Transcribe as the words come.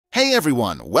Hey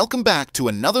everyone, welcome back to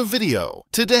another video.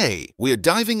 Today, we're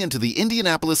diving into the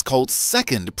Indianapolis Colts'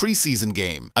 second preseason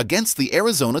game against the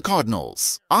Arizona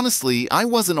Cardinals. Honestly, I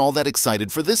wasn't all that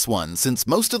excited for this one since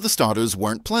most of the starters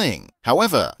weren't playing.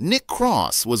 However, Nick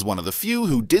Cross was one of the few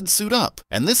who did suit up,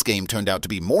 and this game turned out to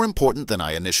be more important than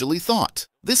I initially thought.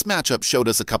 This matchup showed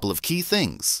us a couple of key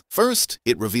things. First,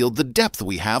 it revealed the depth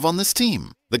we have on this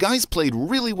team. The guys played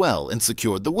really well and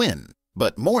secured the win.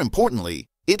 But more importantly,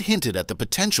 it hinted at the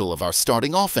potential of our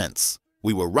starting offense.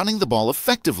 We were running the ball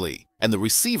effectively, and the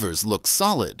receivers looked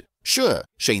solid. Sure,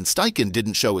 Shane Steichen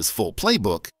didn't show his full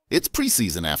playbook. It's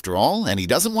preseason after all, and he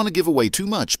doesn't want to give away too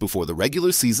much before the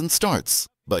regular season starts.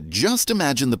 But just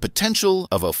imagine the potential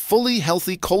of a fully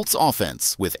healthy Colts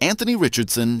offense with Anthony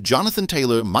Richardson, Jonathan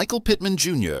Taylor, Michael Pittman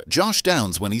Jr., Josh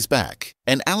Downs when he's back,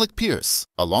 and Alec Pierce,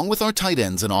 along with our tight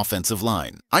ends and offensive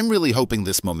line. I'm really hoping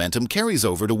this momentum carries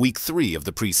over to Week 3 of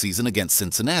the preseason against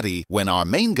Cincinnati when our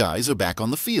main guys are back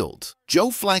on the field. Joe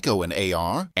Flacco and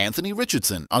Anthony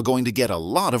Richardson are going to get a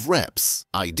lot of reps.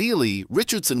 Ideally,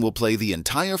 Richardson will play the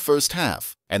entire first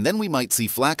half, and then we might see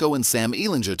Flacco and Sam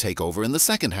Ehlinger take over in the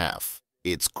second half.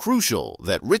 It's crucial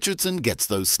that Richardson gets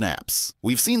those snaps.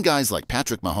 We've seen guys like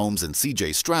Patrick Mahomes and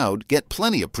CJ Stroud get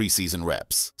plenty of preseason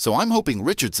reps, so I'm hoping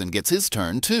Richardson gets his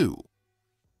turn too.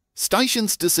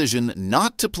 Steichen's decision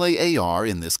not to play AR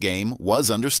in this game was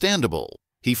understandable.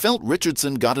 He felt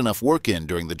Richardson got enough work in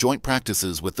during the joint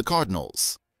practices with the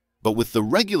Cardinals. But with the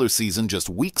regular season just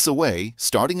weeks away,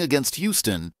 starting against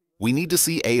Houston, we need to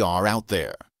see AR out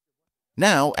there.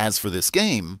 Now, as for this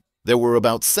game, there were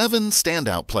about 7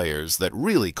 standout players that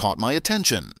really caught my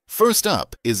attention. First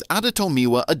up is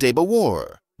Adetomiwa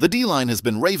Adebawore. The D-line has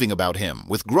been raving about him,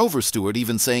 with Grover Stewart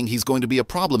even saying he's going to be a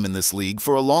problem in this league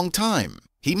for a long time.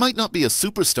 He might not be a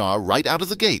superstar right out of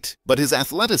the gate, but his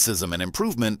athleticism and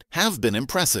improvement have been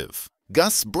impressive.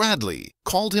 Gus Bradley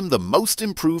called him the most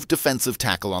improved defensive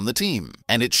tackle on the team,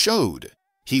 and it showed.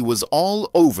 He was all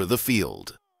over the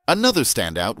field. Another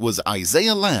standout was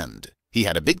Isaiah Land. He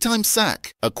had a big-time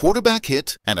sack, a quarterback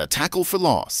hit, and a tackle for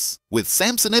loss. With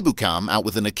Samson Ebukam out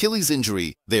with an Achilles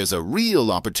injury, there's a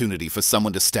real opportunity for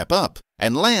someone to step up,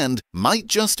 and Land might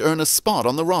just earn a spot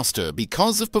on the roster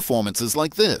because of performances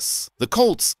like this. The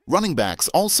Colts' running backs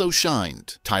also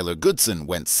shined. Tyler Goodson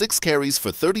went 6 carries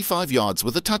for 35 yards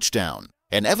with a touchdown,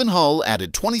 and Evan Hull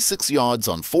added 26 yards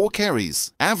on 4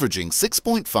 carries, averaging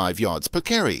 6.5 yards per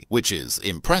carry, which is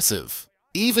impressive.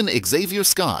 Even Xavier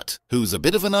Scott, who's a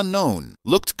bit of an unknown,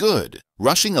 looked good,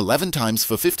 rushing 11 times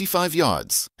for 55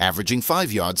 yards, averaging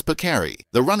 5 yards per carry.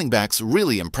 The running backs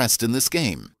really impressed in this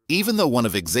game, even though one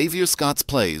of Xavier Scott's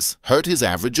plays hurt his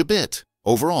average a bit.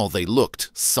 Overall, they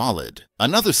looked solid.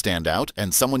 Another standout,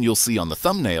 and someone you'll see on the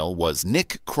thumbnail, was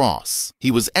Nick Cross. He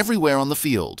was everywhere on the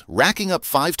field, racking up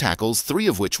 5 tackles, 3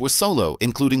 of which were solo,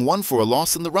 including 1 for a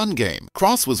loss in the run game.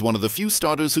 Cross was one of the few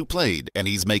starters who played, and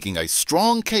he's making a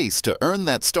strong case to earn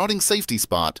that starting safety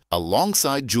spot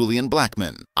alongside Julian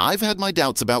Blackmon. I've had my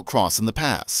doubts about Cross in the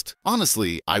past.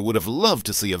 Honestly, I would have loved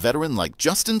to see a veteran like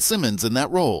Justin Simmons in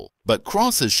that role. But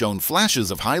Cross has shown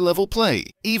flashes of high-level play,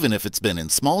 even if it's been in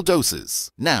small doses.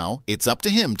 Now, it's up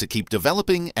to him to keep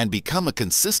developing and become a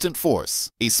consistent force,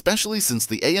 especially since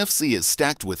the AFC is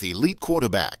stacked with elite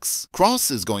quarterbacks. Cross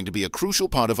is going to be a crucial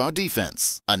part of our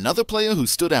defense. Another player who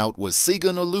stood out was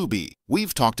Segun Olubi.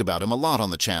 We've talked about him a lot on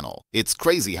the channel. It's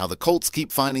crazy how the Colts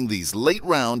keep finding these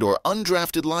late-round or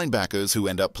undrafted linebackers who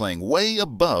end up playing way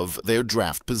above their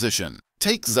draft position.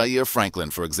 Take Zaire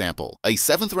Franklin, for example, a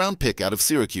 7th-round pick out of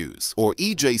Syracuse, or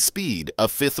E.J. Speed, a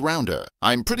 5th-rounder.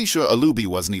 I'm pretty sure Olubi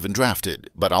wasn't even drafted,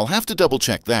 but I'll have to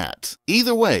double-check that.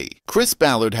 Either way, Chris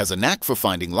Ballard has a knack for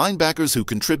finding linebackers who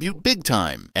contribute big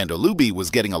time, and Olubi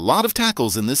was getting a lot of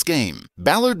tackles in this game.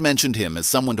 Ballard mentioned him as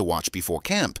someone to watch before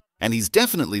camp, and he's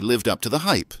definitely lived up to the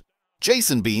hype.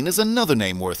 Jason Bean is another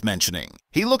name worth mentioning.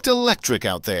 He looked electric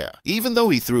out there, even though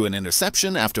he threw an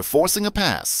interception after forcing a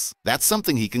pass. That's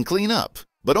something he can clean up.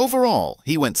 But overall,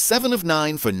 he went 7 of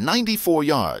 9 for 94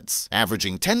 yards,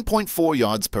 averaging 10.4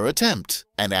 yards per attempt,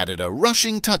 and added a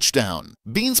rushing touchdown.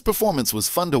 Bean's performance was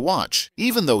fun to watch,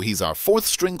 even though he's our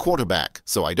 4th-string quarterback,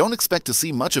 so I don't expect to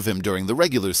see much of him during the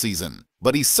regular season.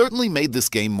 But he certainly made this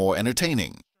game more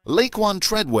entertaining. Laquan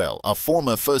Treadwell, a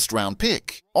former 1st-round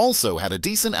pick, also had a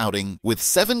decent outing with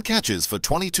 7 catches for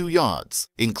 22 yards,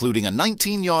 including a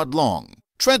 19-yard long.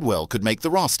 Treadwell could make the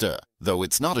roster, though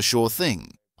it's not a sure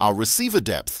thing. Our receiver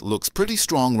depth looks pretty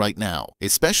strong right now,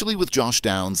 especially with Josh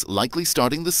Downs likely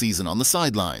starting the season on the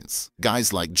sidelines.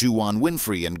 Guys like Juwan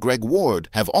Winfrey and Greg Ward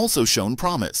have also shown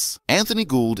promise. Anthony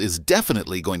Gould is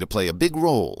definitely going to play a big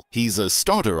role. He's a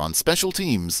starter on special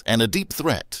teams and a deep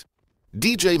threat.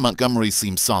 DJ Montgomery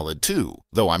seems solid too,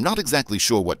 though I'm not exactly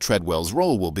sure what Treadwell's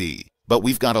role will be. But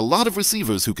we've got a lot of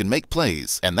receivers who can make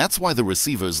plays, and that's why the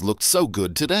receivers looked so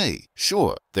good today.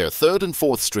 Sure, they're third and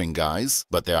fourth string guys,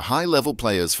 but they're high-level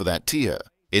players for that tier.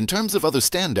 In terms of other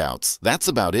standouts, that's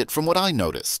about it from what I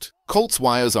noticed. Colts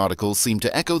Wire's articles seem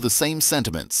to echo the same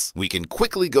sentiments. We can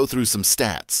quickly go through some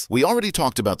stats. We already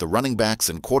talked about the running backs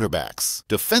and quarterbacks.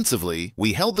 Defensively,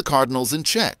 we held the Cardinals in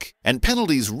check, and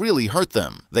penalties really hurt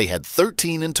them. They had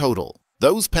 13 in total.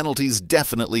 Those penalties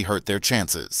definitely hurt their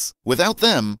chances. Without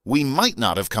them, we might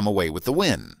not have come away with the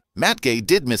win. Matt Gay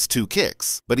did miss 2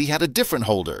 kicks, but he had a different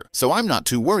holder, so I'm not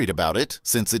too worried about it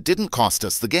since it didn't cost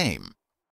us the game.